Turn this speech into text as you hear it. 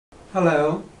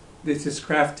Hello, this is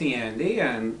Crafty Andy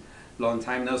and long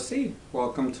time no see.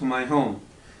 Welcome to my home.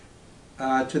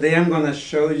 Today I'm going to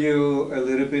show you a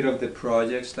little bit of the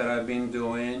projects that I've been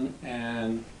doing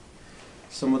and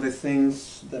some of the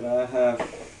things that I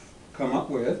have come up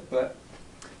with. But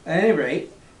at any rate,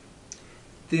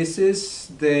 this is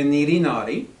the Nitty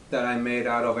Naughty that I made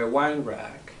out of a wine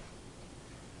rack.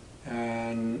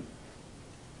 And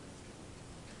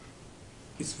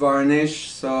it's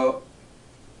varnished, so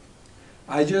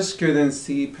I just couldn't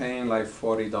see paying like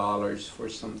 $40 for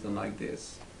something like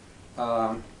this.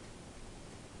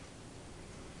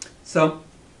 So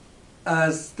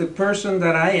as the person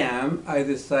that I am, I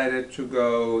decided to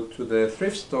go to the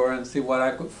thrift store and see what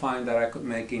I could find that I could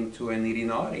make into a nitty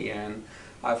naughty. And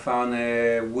I found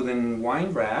a wooden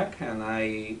wine rack and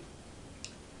I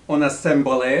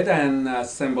unassembled it and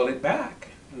assembled it back.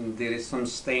 And did some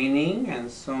staining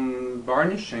and some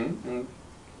varnishing, and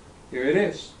here it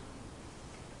is.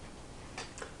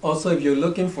 Also, if you're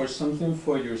looking for something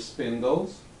for your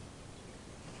spindles,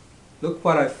 look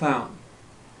what I found.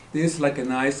 This is like a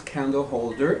nice candle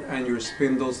holder and your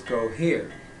spindles go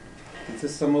here. This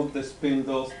is some of the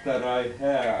spindles that I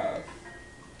have.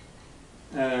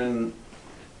 And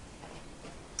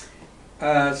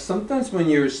sometimes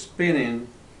when you're spinning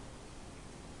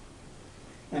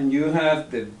and you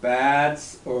have the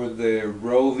bats or the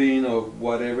roving or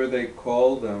whatever they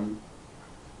call them,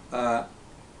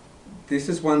 this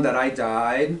is one that I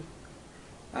dyed,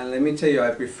 and let me tell you,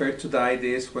 I prefer to dye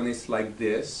this when it's like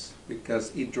this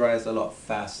because it dries a lot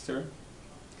faster,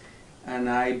 and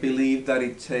I believe that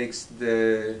it takes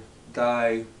the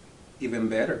dye even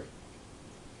better.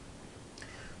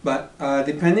 But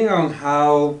depending on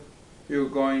how you're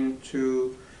going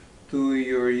to do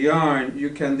your yarn, you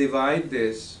can divide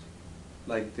this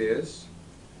like this,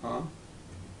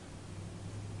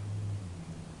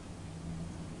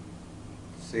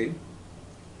 See?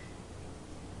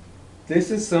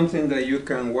 This is something that you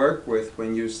can work with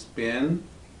when you spin,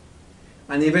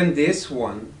 and even this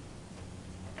one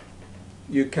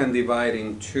you can divide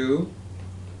in two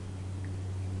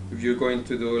if you're going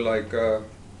to do like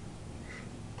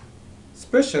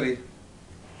especially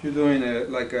if you're doing a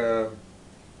like a,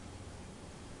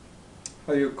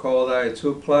 how you call that, a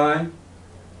two-ply,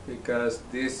 because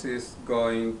this is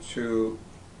going to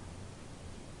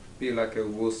be like a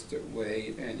worsted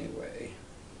weight anyway.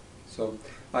 So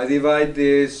I divide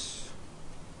this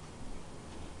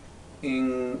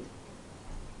in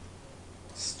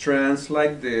strands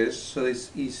like this, so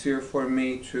it's easier for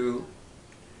me to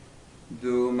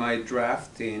do my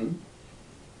drafting.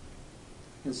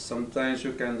 And sometimes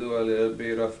you can do a little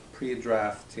bit of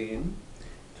pre-drafting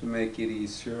to make it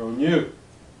easier on you.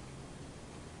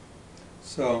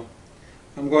 So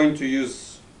I'm going to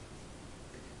use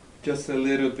just a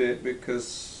little bit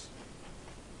because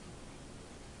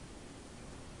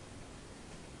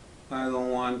I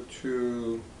don't want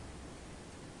to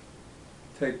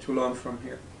take too long from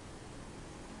here.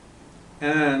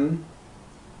 And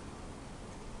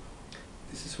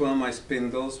this is one of my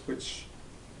spindles, which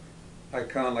I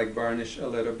kind of like varnish a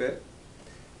little bit.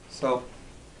 So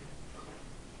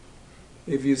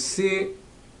if you see,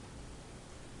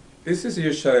 this is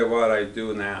usually what I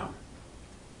do now,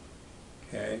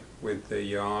 okay, with the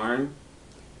yarn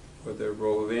or the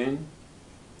roving,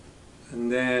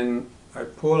 and then I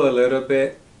pull a little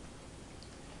bit,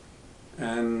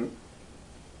 and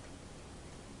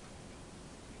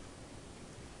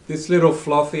this little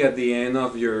fluffy at the end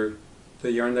of the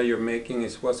yarn that you're making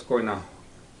is what's going to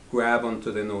grab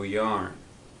onto the new yarn.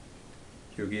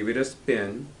 You give it a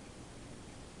spin,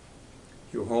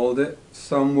 you hold it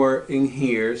somewhere in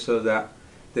here so that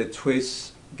the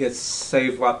twist gets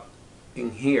saved up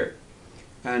in here.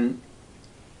 And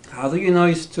how do you know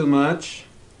it's too much?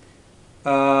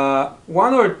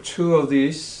 One or two of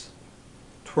these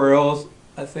twirls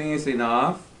I think is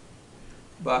enough,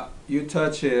 but you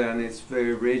touch it and it's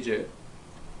very rigid,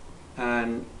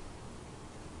 and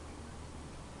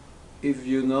if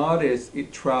you notice,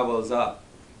 it travels up.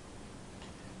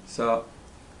 So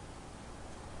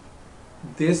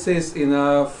this is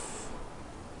enough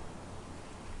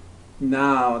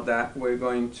now that we're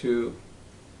going to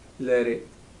let it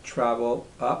travel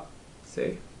up.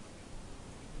 See?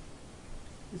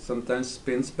 It sometimes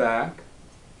spins back.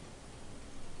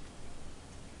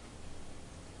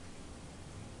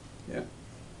 Yeah.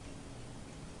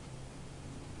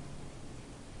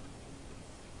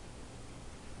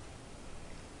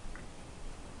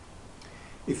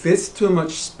 If it's too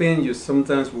much spin, you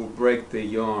sometimes will break the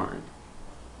yarn.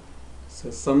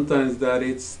 So sometimes that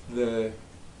it's the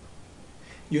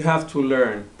you have to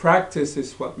learn. Practice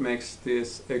is what makes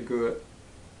this a good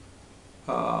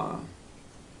an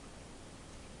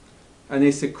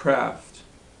easy craft.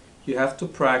 You have to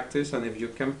practice, and if you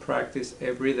can practice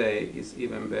every day, it's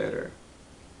even better.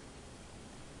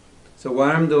 So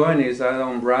what I'm doing is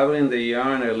I'm unraveling the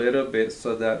yarn a little bit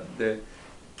so that the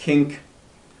kink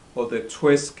or the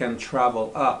twist can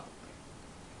travel up.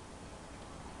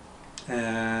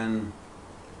 And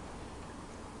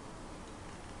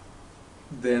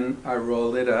then I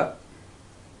roll it up.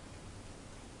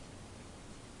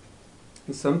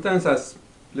 And sometimes as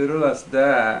little as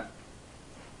that,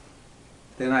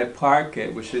 then I park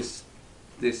it, which is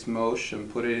this motion,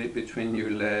 putting it between your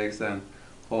legs and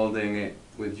holding it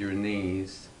with your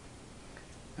knees.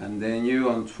 And then you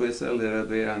untwist a little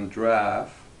bit and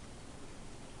draft,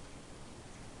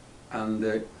 and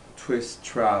the twist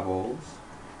travels.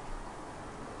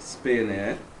 Spin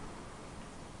it,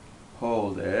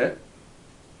 hold it,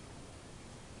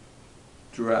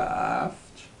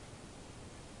 draft,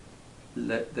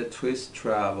 let the twist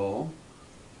travel.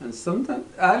 And sometimes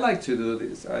I like to do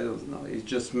this, I don't know, it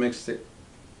just makes it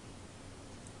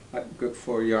good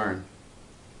for yarn.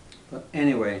 But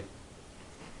anyway,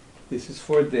 this is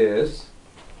for this.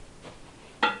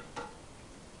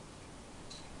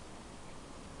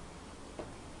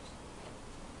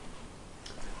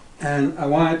 And I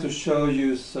wanted to show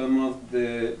you some of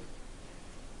the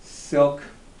silk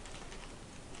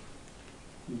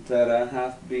that I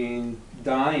have been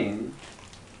dyeing.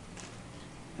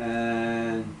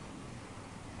 And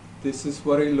this is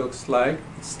what it looks like.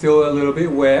 It's still a little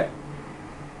bit wet.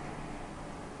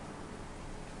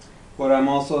 But I'm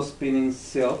also spinning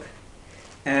silk.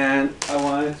 And I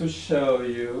wanted to show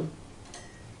you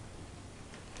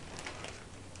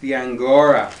the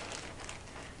angora.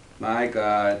 My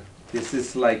God, this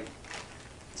is like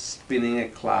spinning a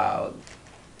cloud.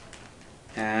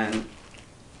 And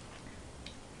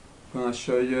I'm going to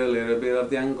show you a little bit of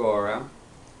the angora.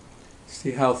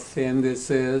 See how thin this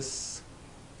is?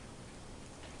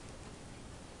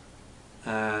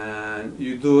 And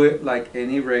you do it like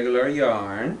any regular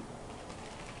yarn.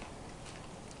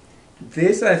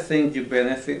 This, I think you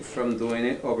benefit from doing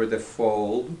it over the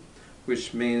fold,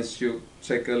 which means you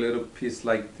take a little piece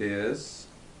like this,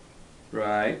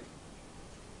 right?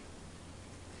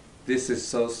 This is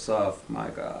so soft, my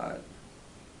God.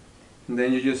 And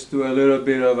then you just do a little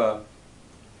bit of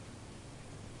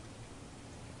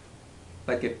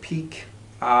like a peek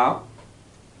out.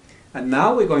 And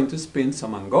now we're going to spin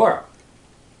some angora.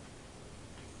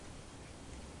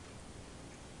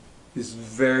 It's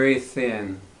very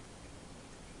thin.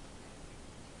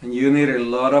 And you need a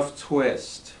lot of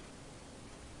twist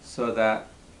so that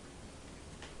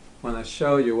when I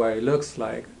show you what it looks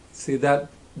like, see that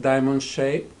diamond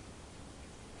shape?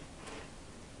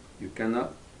 You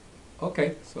cannot,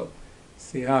 okay, so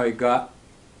see how it got.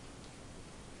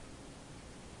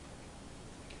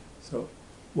 So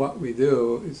what we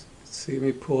do is, see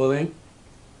me pulling?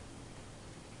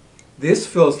 This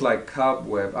feels like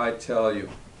cobweb, I tell you.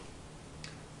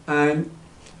 And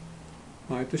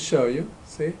I wanted to show you,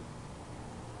 see?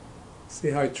 See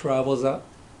how it travels up?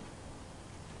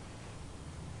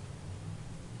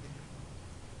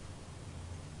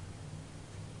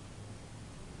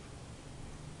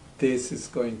 This is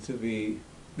going to be,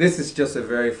 this is just a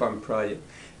very fun project.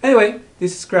 Anyway,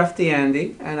 this is Crafty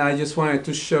Andy, and I just wanted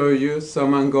to show you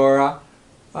some angora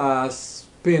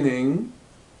spinning.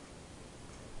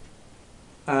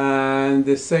 And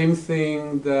the same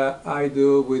thing that I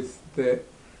do with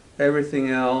everything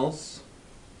else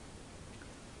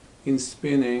in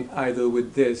spinning, I do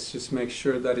with this. Just make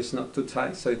sure that it's not too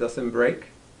tight so it doesn't break.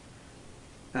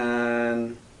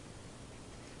 And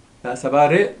that's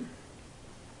about it.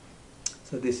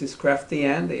 So this is Crafty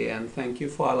Andy, and thank you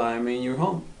for allowing me in your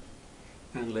home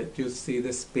and let you see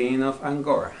the spin of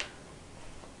angora.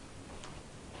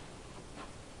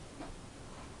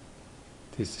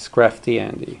 This is Crafty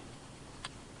Andy.